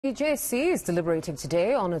The JSC is deliberating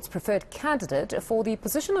today on its preferred candidate for the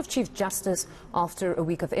position of Chief Justice after a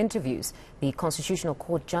week of interviews. The Constitutional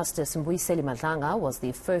Court Justice Mbuyiseli Madlanga was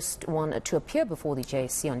the first one to appear before the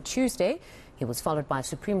JSC on Tuesday. He was followed by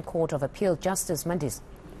Supreme Court of Appeal Justice Mandisa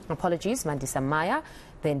Maya,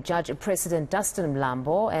 then Judge President Dustin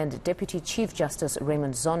Mlambo and Deputy Chief Justice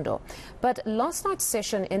Raymond Zondo. But last night's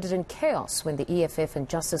session ended in chaos when the EFF and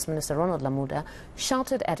Justice Minister Ronald Lamola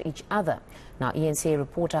shouted at each other. Now, eNCA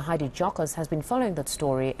reporter Heidi Giokos has been following that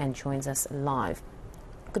story and joins us live.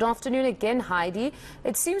 Good afternoon again, Heidi.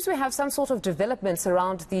 It seems we have some sort of developments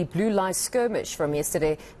around the Blue Lie skirmish from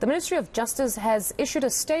yesterday. The Ministry of Justice has issued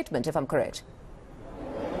a statement, if I'm correct.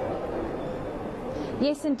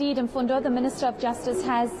 Yes, indeed, Mfundo, the Minister of Justice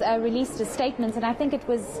has released a statement, and I think it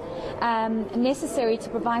was necessary to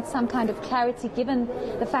provide some kind of clarity given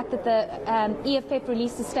the fact that the EFF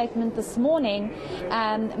released a statement this morning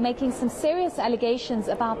making some serious allegations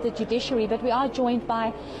about the judiciary. But we are joined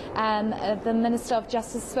by the Minister of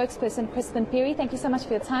Justice spokesperson, Crispin Perry. Thank you so much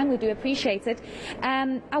for your time. We do appreciate it.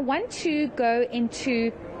 I want to go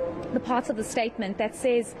into the part of the statement that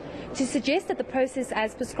says to suggest that the process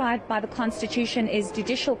as prescribed by the Constitution is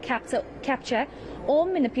judicial capture or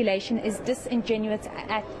manipulation is disingenuous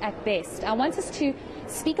at best. I want us to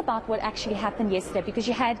speak about what actually happened yesterday, because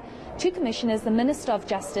you had two commissioners, the Minister of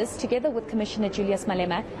Justice together with Commissioner Julius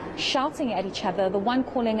Malema, shouting at each other, the one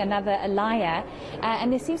calling another a liar,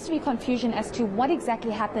 and there seems to be confusion as to what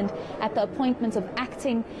exactly happened at the appointment of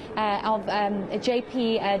acting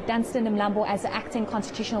JP Dustin Mlambo as the acting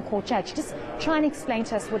Constitutional Court judge. Just try and explain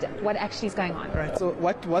to us what actually is going on. Right. So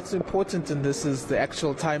what's important in this is the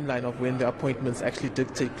actual timeline of when the appointments actually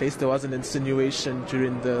did take place. There was an insinuation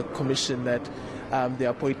during the commission that the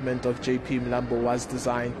appointment of JP Mlambo was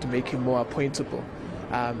designed to make him more appointable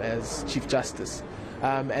as Chief Justice.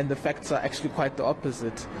 And the facts are actually quite the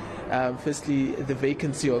opposite. Firstly, the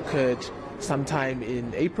vacancy occurred sometime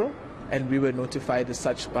in April, and we were notified as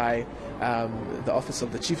such by the Office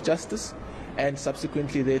of the Chief Justice. And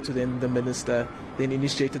subsequently thereto, then the Minister then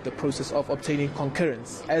initiated the process of obtaining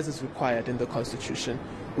concurrence, as is required in the Constitution,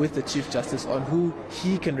 with the Chief Justice on who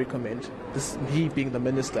he can recommend, this he being the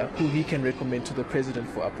Minister, who he can recommend to the President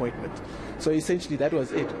for appointment. So essentially that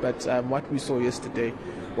was it. But what we saw yesterday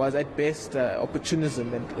was at best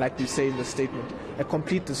opportunism and, like we say in the statement, a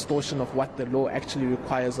complete distortion of what the law actually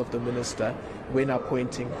requires of the Minister when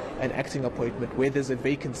appointing an acting appointment where there's a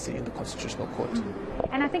vacancy in the Constitutional Court.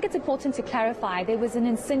 And I think it's important to clarify, there was an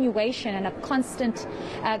insinuation and a constant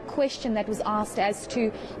question that was asked as to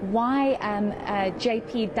why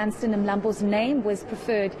JP Dustin Mlambo's name was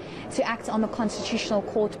preferred to act on the Constitutional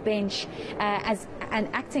Court bench as an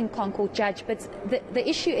acting Con-Court judge. But the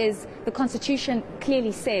issue is the Constitution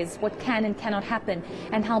clearly says what can and cannot happen,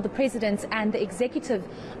 and how the President and the executive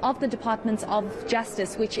of the Department of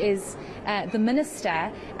Justice, which is the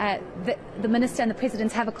Minister, the Minister and the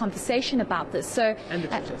President have a conversation about this. So, and the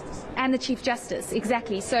Chief Justice. And the Chief Justice,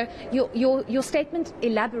 exactly. So your statement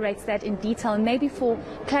elaborates that in detail, and maybe for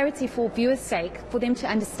clarity for viewers' sake, for them to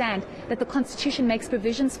understand that the Constitution makes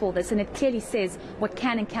provisions for this, and it clearly says what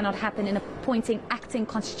can and cannot happen in appointing acting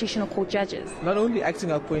Constitutional Court judges. Not only acting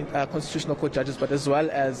Constitutional Court judges, but as well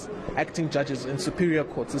as acting judges in superior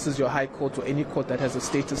courts. This is your High Court or any court that has a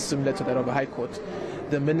status similar to that of a High Court.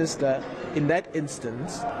 The Minister, in that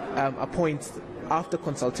instance, appoints after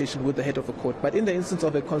consultation with the head of a court. But in the instance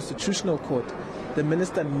of a Constitutional Court, the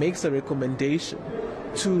Minister makes a recommendation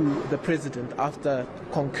to the President after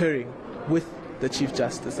concurring with the Chief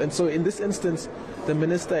Justice. And so in this instance, the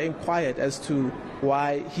Minister inquired as to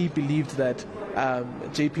why he believed that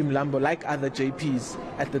JP Mlambo, like other JPs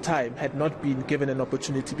at the time, had not been given an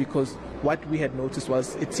opportunity, because what we had noticed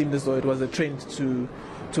was it seemed as though it was a trend to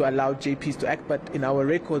allow JPs to act, but in our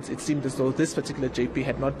records it seemed as though this particular JP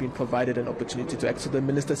had not been provided an opportunity to act. So the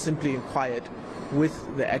Minister simply inquired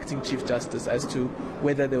with the acting Chief Justice as to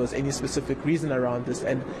whether there was any specific reason around this,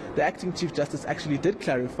 and the acting Chief Justice actually did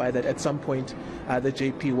clarify that at some point the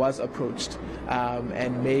JP was approached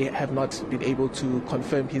and may have not been able to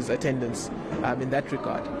confirm his attendance in that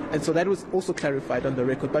regard. And so that was also clarified on the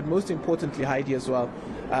record. But most importantly, Heidi, as well,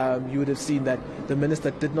 you would have seen that the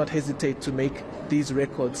Minister did not hesitate to make these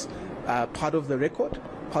records part of the record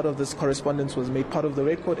part of this correspondence was made part of the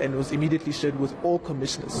record and was immediately shared with all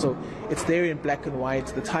commissioners. So it's there in black and white.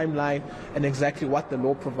 The timeline and exactly what the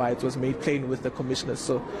law provides was made plain with the commissioners.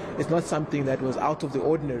 So it's not something that was out of the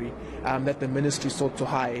ordinary that the ministry sought to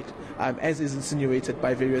hide, as is insinuated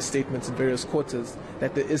by various statements in various quarters,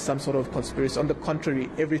 that there is some sort of conspiracy. On the contrary,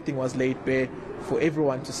 everything was laid bare for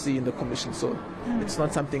everyone to see in the commission. So it's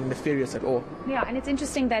not something nefarious at all. Yeah, and it's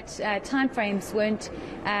interesting that timeframes weren't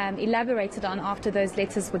elaborated on after those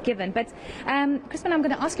letters were given. But Crispin, I'm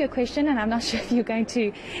going to ask you a question, and I'm not sure if you're going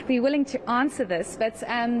to be willing to answer this, but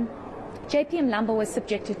JP Mlambo was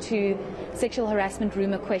subjected to sexual harassment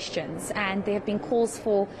rumor questions, and there have been calls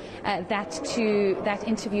for that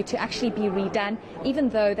interview to actually be redone, even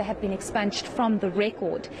though they have been expunged from the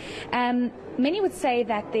record. Many would say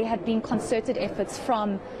that there have been concerted efforts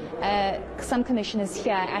from some commissioners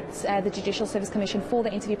here at the Judicial Service Commission for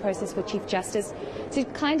the interview process for Chief Justice to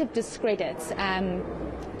kind of discredit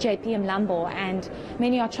JP Mlambo, and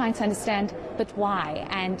many are trying to understand, but why?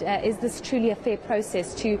 And is this truly a fair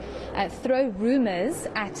process to throw rumours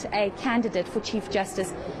at a candidate for Chief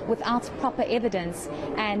Justice without proper evidence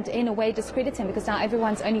and in a way discredit him, because now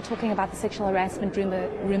everyone's only talking about the sexual harassment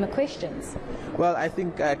rumor questions? Well, I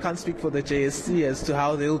think I can't speak for the JSC as to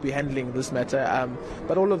how they'll be handling this matter,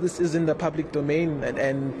 but all of this is in the public domain,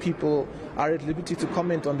 and people are at liberty to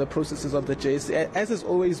comment on the processes of the JSC, as has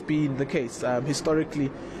always been the case. Historically,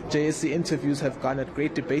 JSC interviews have garnered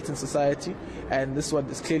great debate in society, and this one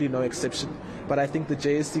is clearly no exception. But I think the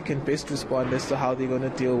JSC can best respond as to how they're going to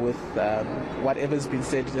deal with whatever's been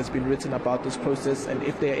said, has been written about this process, and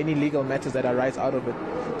if there are any legal matters that arise out of it,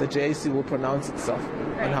 the JSC will pronounce itself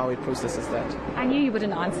on how it processes that. I knew you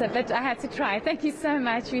wouldn't answer, but I had to try. Thank you so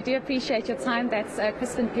much. We do appreciate your time. That's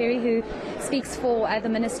Crispin Perry, who speaks for the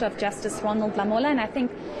Minister of Justice, Ronald Lamola, and I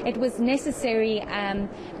think it was necessary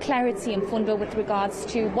clarity in Mfundo with regards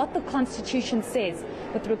to what the Constitution says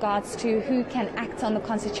with regards to who can act on the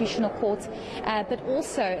Constitutional Court, but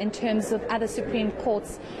also in terms of other Supreme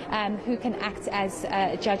Courts who can act as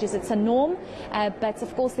judges. It's a norm, but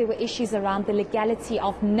of course there were issues around the legality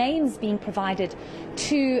of names being provided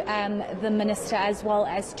to the Minister as well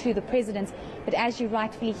as to the President. But as you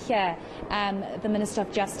rightfully hear, the Minister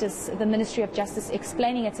of Justice, the Ministry of Justice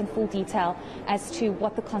explaining it in full detail as to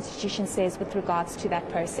what the Constitution says with regards to that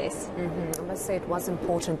process. I must say it was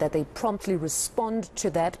important that they promptly respond to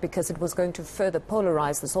that, because it was going to further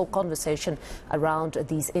polarize this whole conversation around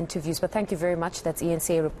these interviews. But thank you very much. That's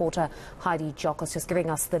eNCA reporter Heidi Giokos just giving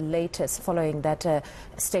us the latest following that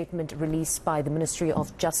statement released by the Ministry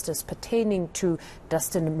of Justice pertaining to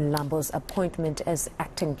Dustin Mlambo's appointment as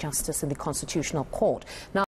acting justice in the Constitutional Court. Now,